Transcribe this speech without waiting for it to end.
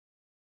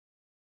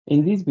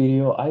In this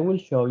video, I will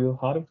show you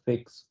how to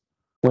fix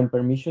when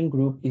permission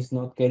group is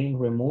not getting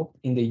removed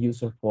in the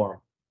user form,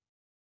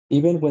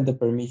 even when the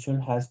permission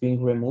has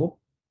been removed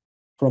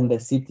from the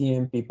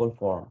CTM people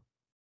form.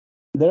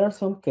 There are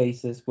some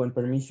cases when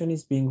permission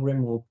is being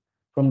removed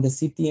from the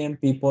CTM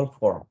people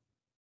form,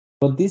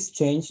 but this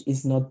change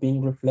is not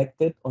being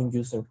reflected on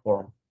user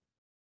form.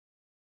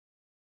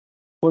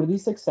 For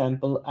this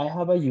example, I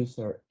have a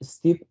user,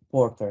 Steve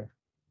Porter,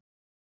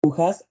 who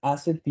has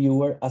Asset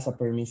Viewer as a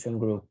permission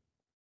group.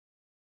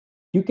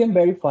 You can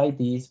verify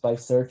this by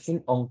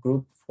searching on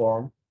group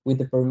form with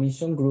the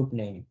permission group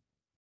name.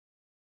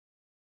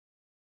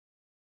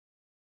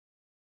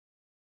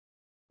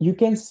 You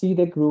can see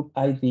the group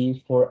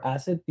ID for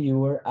Asset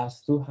Viewer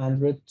as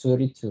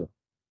 232.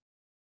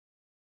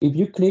 If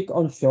you click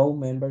on Show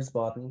Members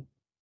button,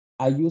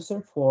 a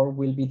user form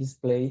will be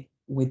displayed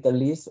with the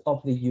list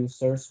of the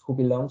users who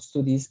belongs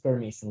to this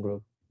permission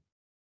group.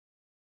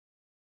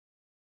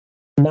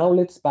 Now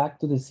let's back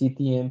to the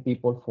CTM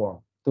people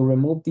form to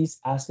remove this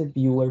Asset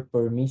Viewer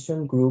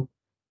permission group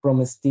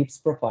from Steve's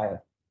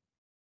profile.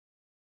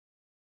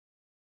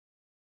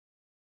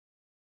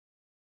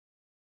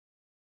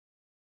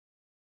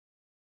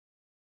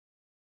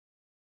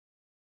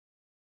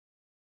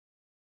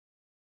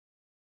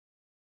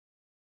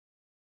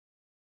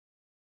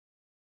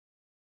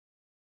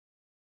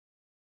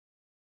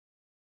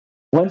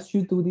 Once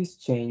you do this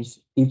change,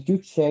 if you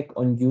check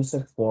on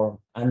user form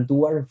and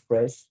do a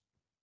refresh,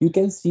 you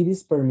can see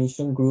this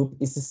permission group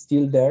is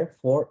still there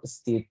for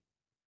Steve.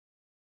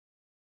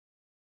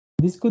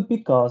 This could be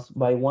caused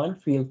by one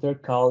filter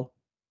called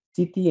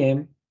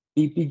CTM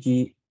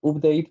PPG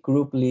update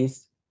group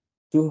list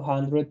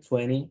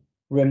 220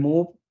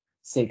 remove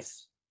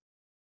 6,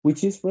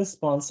 which is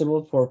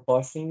responsible for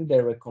pushing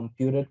the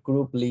recomputed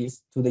group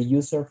list to the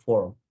user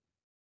form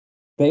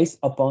based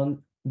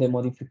upon the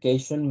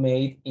modification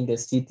made in the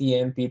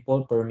CTM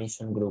people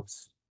permission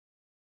groups.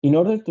 In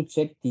order to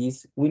check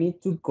this, we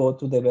need to go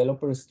to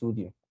Developer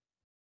Studio,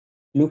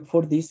 look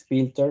for this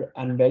filter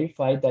and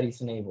verify that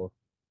it's enabled.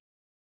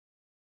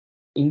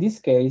 In this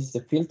case, the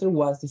filter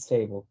was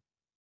disabled.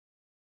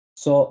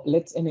 So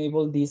let's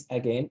enable this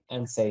again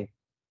and save.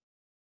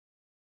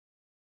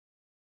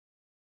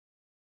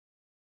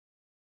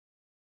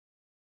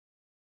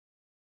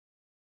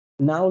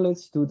 Now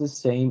let's do the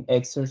same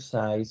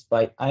exercise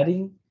by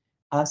adding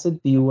Asset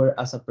Viewer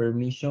as a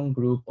permission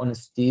group on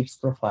Steve's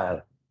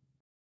profile.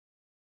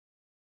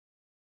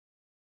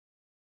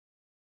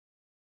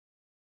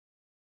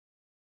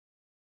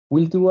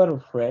 We'll do a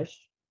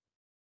refresh.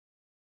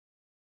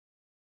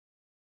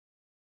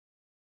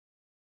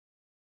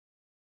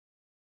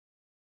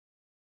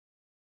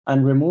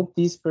 And remove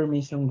this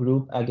permission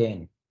group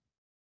again.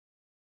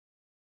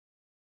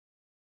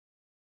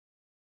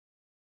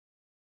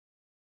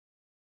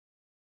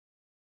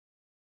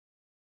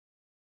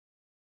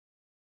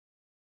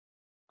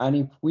 And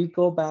if we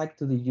go back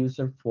to the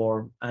user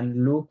form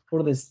and look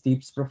for the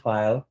Steve's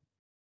profile,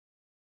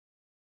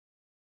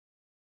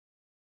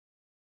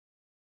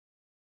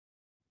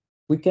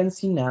 we can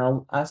see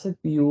now Asset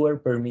Viewer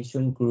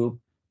permission group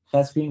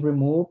has been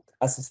removed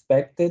as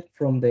expected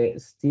from the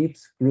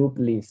Steve's group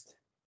list.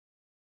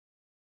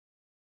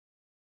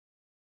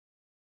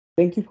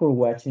 Thank you for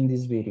watching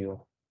this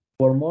video.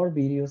 For more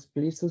videos,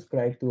 please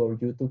subscribe to our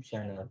YouTube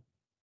channel.